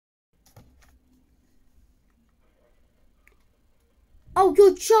Oh,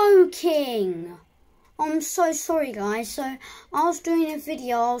 you're joking. I'm so sorry, guys. So I was doing a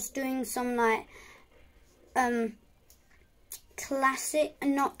video. I was doing some like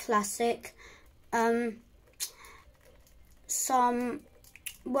some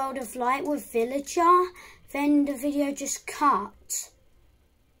World of Light with Villager. Then the video just cut.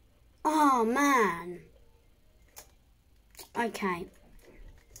 Oh man. Okay.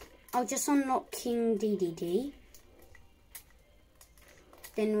 I'll just unlock King DDD.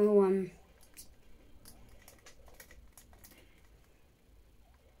 Then we'll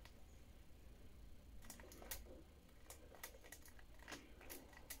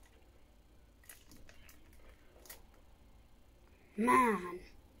man.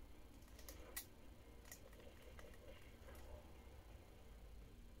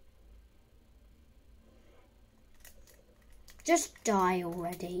 Just die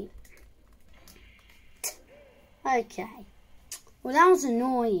already. Okay. Well, that was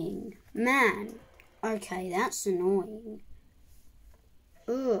annoying. Man. Okay, that's annoying.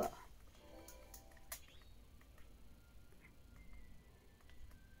 Ugh.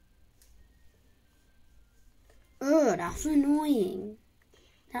 Ugh, that's annoying.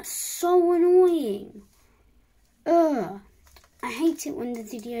 That's so annoying. Ugh. I hate it when the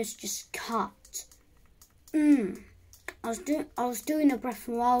videos just cut. I was doing a Breath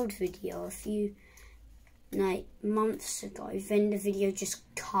of the Wild video a few months ago, then the video just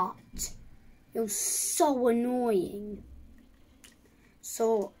cut. It was so annoying.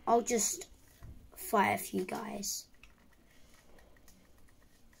 So I'll just fight a few guys,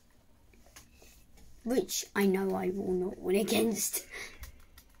 which I know I will not win against.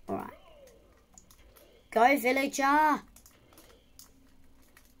 Alright. Go, Villager!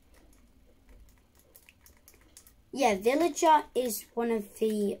 Yeah, Villager is one of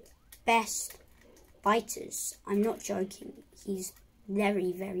the best fighters. I'm not joking. He's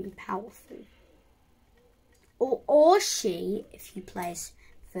very, very powerful. Or she, if he plays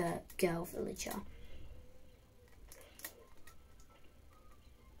the girl Villager.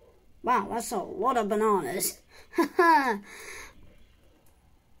 Wow, that's a lot of bananas.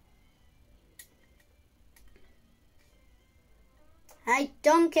 Hey,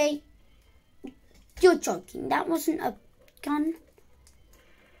 donkey. You're joking. That wasn't a gun.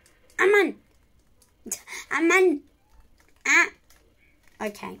 Aman. Aman. Ah.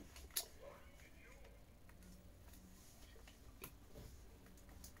 Okay.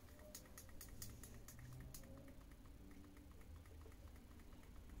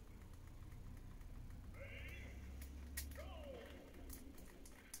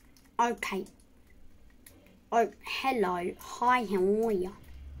 Okay. Oh, hello. Hi, how are you?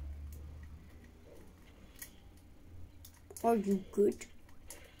 Are you good?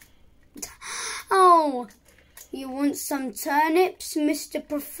 Oh, you want some turnips, Mr.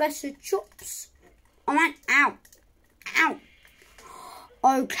 Professor Chops? Oh man, ow. Ow.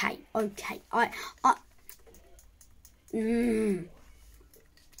 Okay.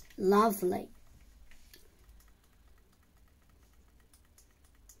 Lovely.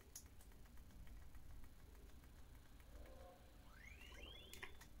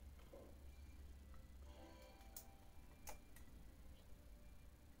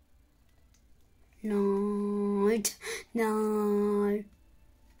 No.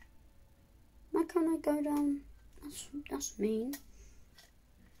 Why can't I go down? That's mean.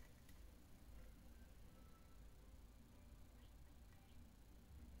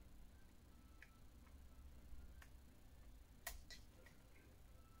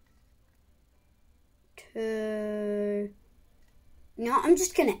 No, I'm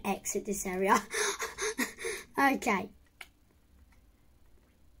just gonna exit this area. Okay.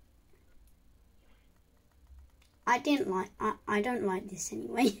 I don't like this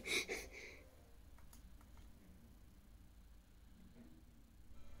anyway.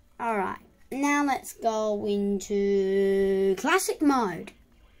 Alright, now let's go into classic mode.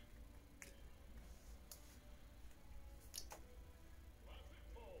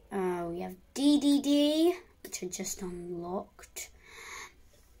 We have DDD, which I just unlocked.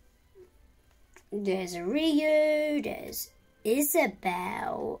 There's Ryu, there's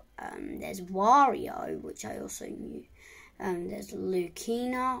Isabelle, there's Wario, which I also knew. There's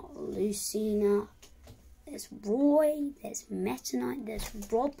Lucina, there's Roy, there's Meta Knight, there's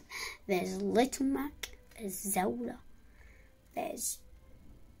Rob, there's Little Mac, there's Zelda, there's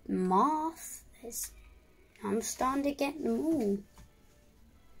Marth, I'm starting to get them all.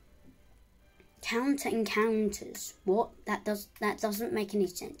 Counter encounters. What? That doesn't make any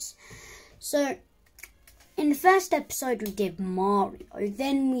sense. So in the first episode we did Mario,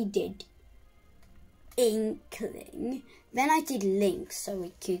 then we did Inkling. Then I did Link so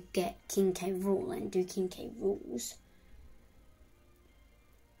we could get King K. Rool and do King K. rules.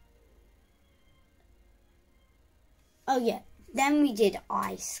 Oh yeah, then we did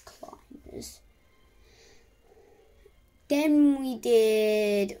Ice Climbers. Then we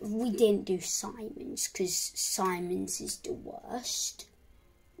didn't do Simons because Simons is the worst.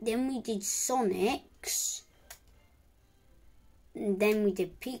 Then we did Sonics. And then we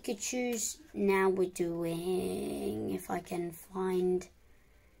did Pikachu's. Now we're doing, if I can find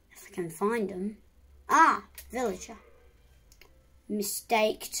them. Ah, Villager.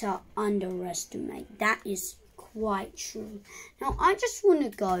 Mistake to underestimate. That is quite true. Now I just want to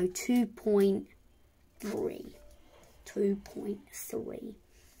go 2.3. 2.3.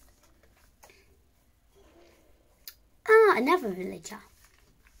 Ah, another villager.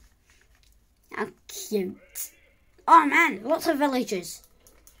 How cute. Oh man, lots of villagers.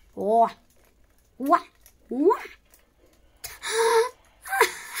 Oh, what?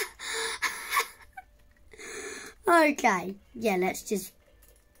 Okay, yeah, let's just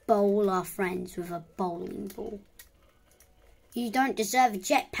bowl our friends with a bowling ball. You don't deserve a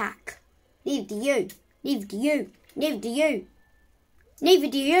jetpack. Neither do you. Neither do you. Neither do you. Neither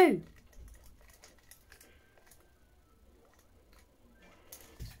do you.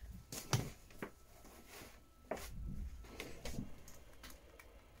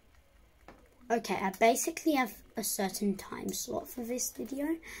 Okay, I basically have a certain time slot for this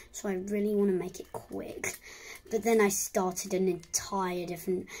video, so I really want to make it quick. But then I started an entire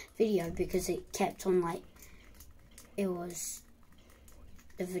different video because it kept on like, the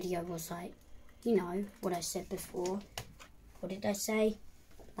video was like, you know, what I said before. What did I say?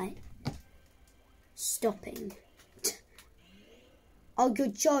 Like, stopping. Oh, you're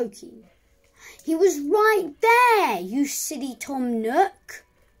joking. He was right there, you silly Tom Nook.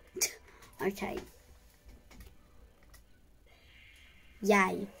 Okay.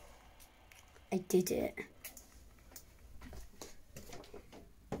 Yay. I did it.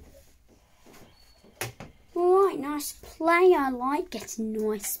 Alright, nice play. I like getting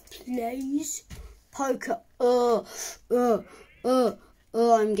nice plays. Poker.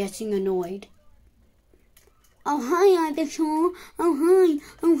 I'm getting annoyed. Oh, hi, Ivysaur. Oh, hi.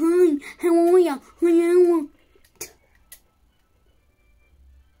 Oh, hi. How are ya? Hello.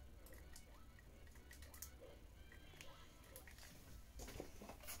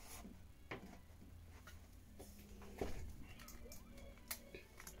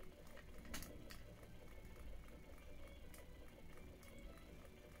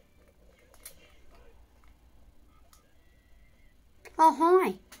 Oh,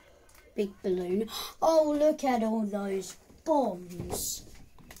 hi. Big balloon. Oh, look at all those bombs.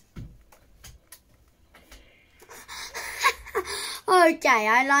 Okay,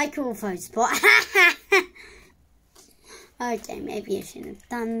 I like all those spots. Okay, maybe I shouldn't have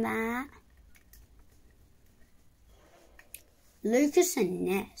done that. Lucas and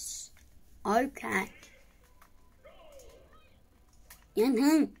Ness. Okay.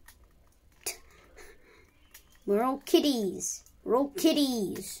 We're all kitties. We're all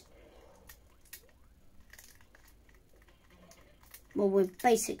kitties. Well, we're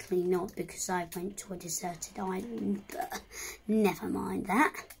basically not because I went to a deserted island, but never mind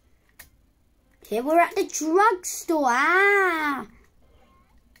that. Here we're at the drugstore. Ah!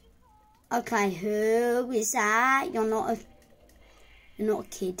 Okay, who is that? You're not a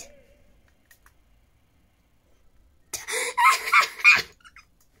kid.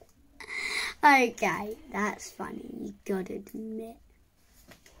 Okay, that's funny, you gotta admit.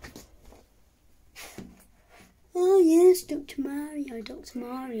 Oh yes, Dr. Mario, Dr.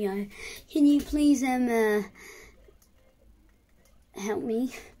 Mario. Can you please help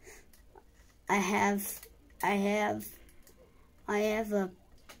me? I have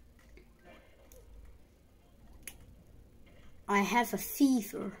a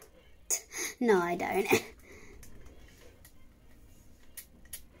fever. No, I don't.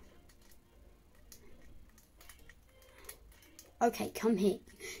 Okay, come here.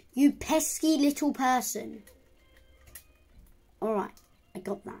 You pesky little person. Alright, I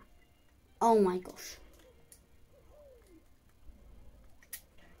got that. Oh my gosh.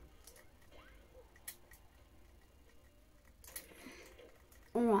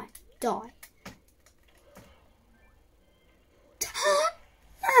 Alright, die.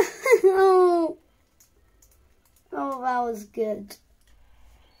 Oh, that was good.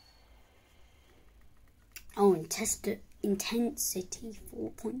 Oh, and test it. Intensity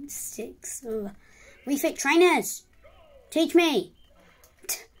 4.6. Refit trainers, teach me.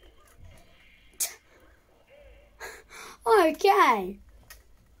 Okay.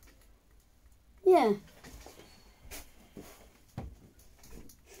 Yeah.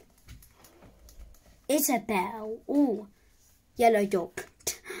 Isabelle. Ooh, yellow dog.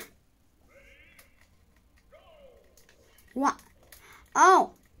 What?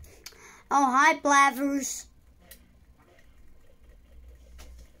 Oh. Oh, hi, Blathers.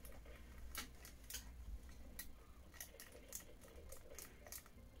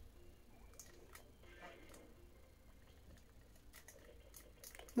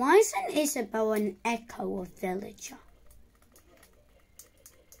 Why isn't Isabelle an echo of Villager?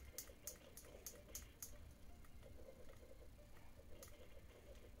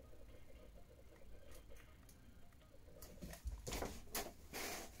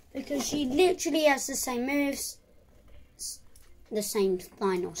 Because she literally has the same moves, the same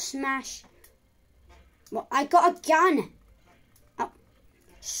final smash. Well, I got a gun. Oh,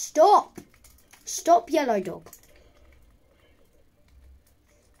 stop. Stop, yellow dog.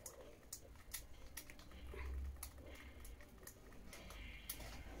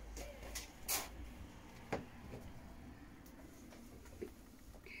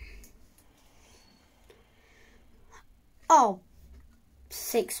 Oh.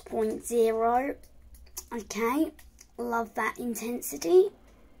 6.0. Okay, love that intensity.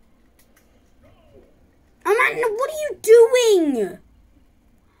 Amanda, what are you doing?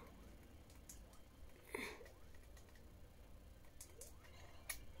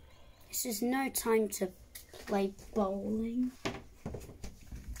 This is no time to play bowling.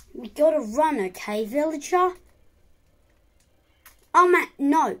 We gotta run, okay, Villager? Oh man,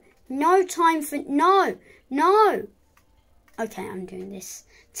 no. No time for, no. Okay, I'm doing this.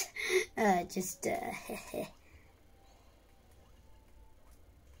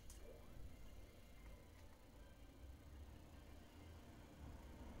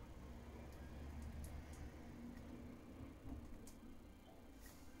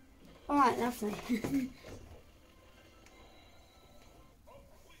 Alright, lovely.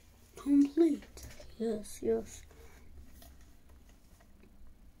 Complete. Yes.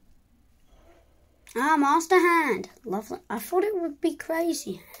 Ah, Master Hand. Lovely. I thought it would be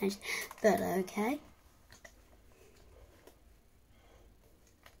Crazy Hand, but okay.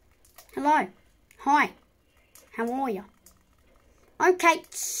 Hello. Hi. How are you? Okay,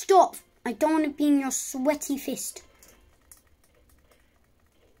 stop. I don't want to be in your sweaty fist.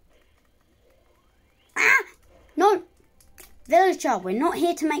 Ah! No. Villager, we're not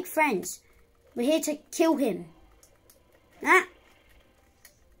here to make friends. We're here to kill him. Ah!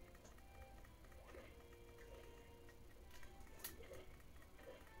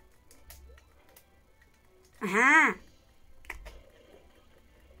 Aha!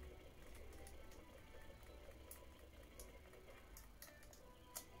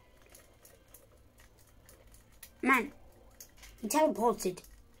 Man, he teleported.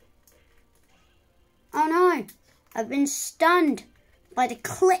 Oh no, I've been stunned by the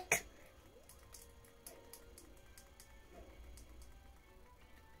click.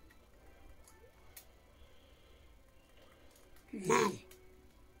 Man.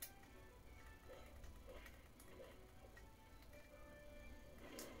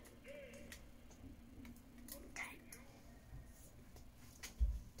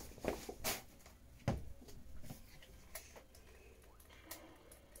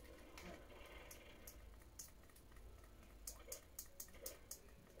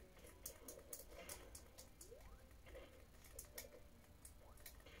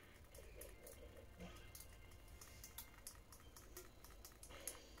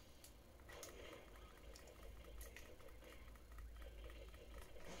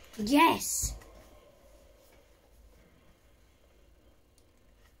 Yes.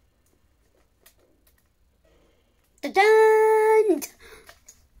 Da-dun!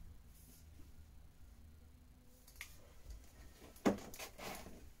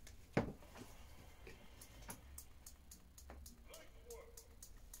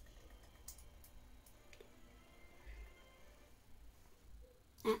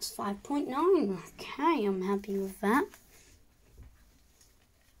 That's 5.9. Okay, I'm happy with that.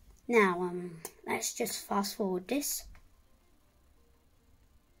 Now, let's just fast forward this.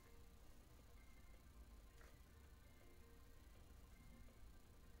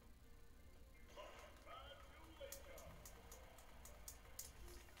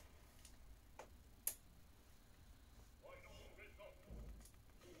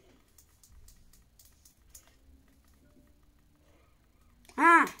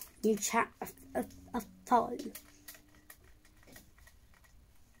 Ah, you chat a phone.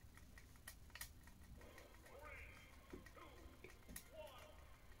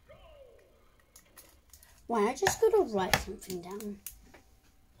 Wait, I just gotta write something down.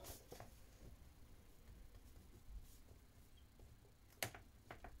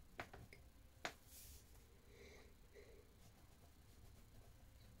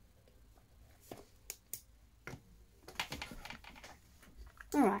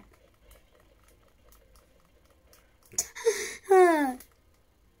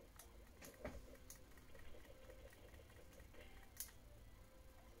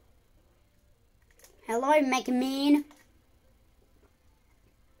 Hello, Mega Man.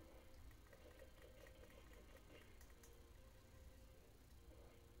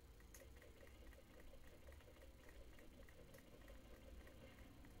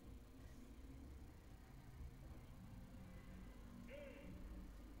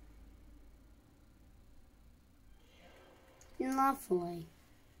 Lovely.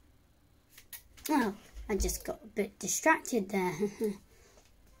 Oh, I just got a bit distracted there.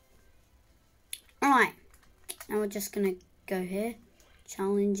 Alright, now we're just going to go here.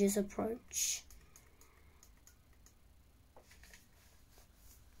 Challenges approach.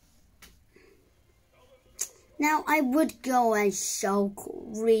 Now, I would go as Shulk,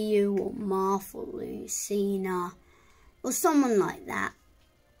 Ryu, or Martha, Lucina, or someone like that.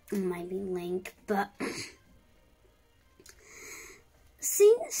 Or maybe Link, but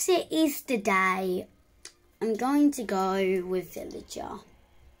since it is the day, I'm going to go with Villager.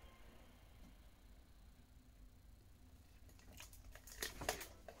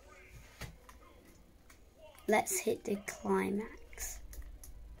 Let's hit the climax.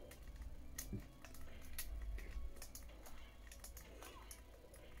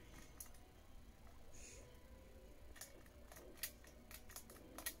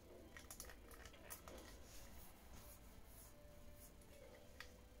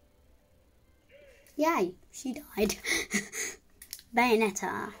 Yay, she died.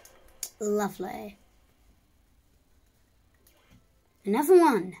 Bayonetta. Lovely. Another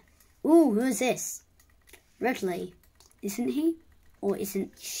one. Ooh, who's this? Ridley. Isn't he? Or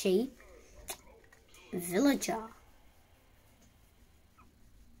isn't she? Villager.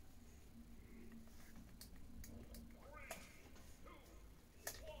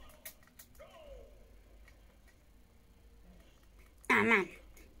 Ah, man.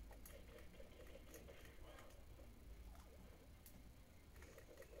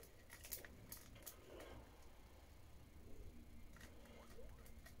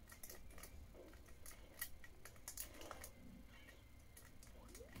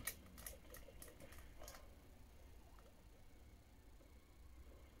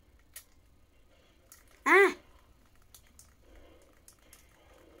 Ah!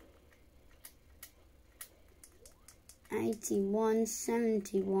 81,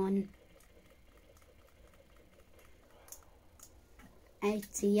 71,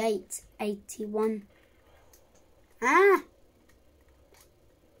 88, 81. Ah!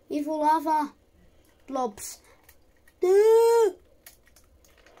 Evil lava blobs. No!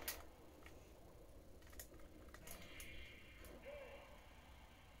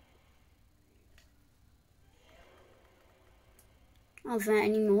 Are there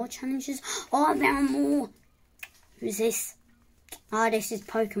any more challenges? Oh, there are more! Who's this? Ah, this is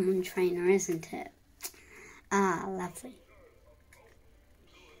Pokemon Trainer, isn't it? Ah, lovely.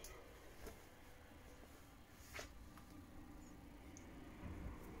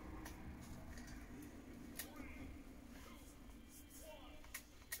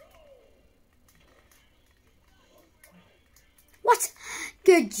 What?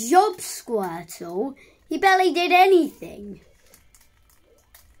 Good job, Squirtle. He barely did anything.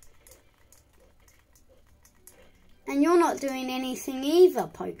 And you're not doing anything either,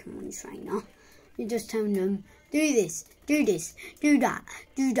 Pokemon Trainer. You're just telling them, do this, do that,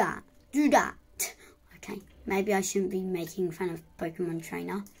 do that, do that. Okay, maybe I shouldn't be making fun of Pokemon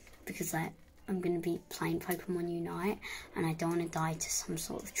Trainer because I'm going to be playing Pokemon Unite and I don't want to die to some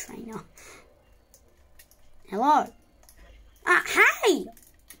sort of trainer. Hello. Ah, hey!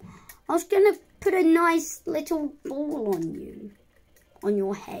 I was going to put a nice little ball on you, on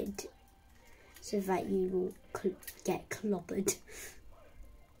your head, so that you will get clobbered.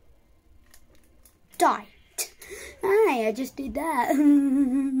 Die. Hey, I just did that.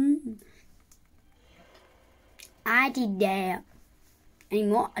 I did that. Any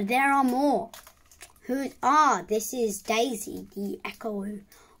more? There are more. This is Daisy, the echo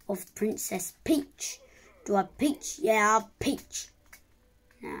of Princess Peach. Do I Peach? Yeah, Peach.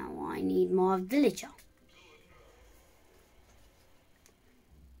 Now I need more Villager.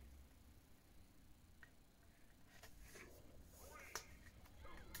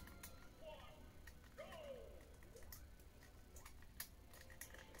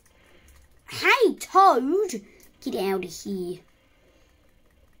 Hey, Toad! Get out of here.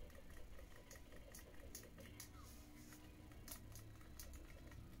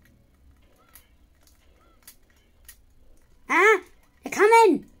 Ah! They're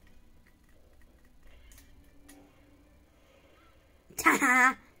coming!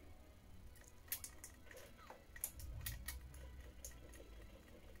 Ta-ha!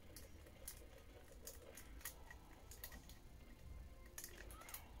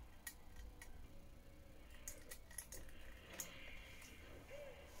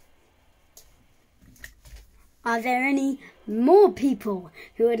 Are there any more people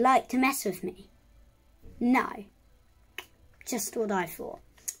who would like to mess with me? No. Just what I thought.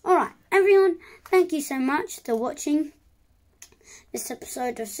 Alright, everyone, thank you so much for watching this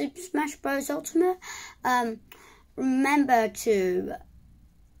episode of Super Smash Bros. Ultimate. Remember to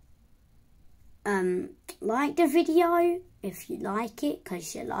like the video if you like it,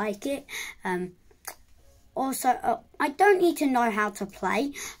 because you like it. Also, I don't need to know how to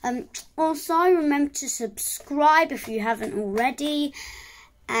play. Also, remember to subscribe if you haven't already.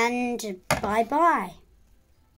 And bye-bye.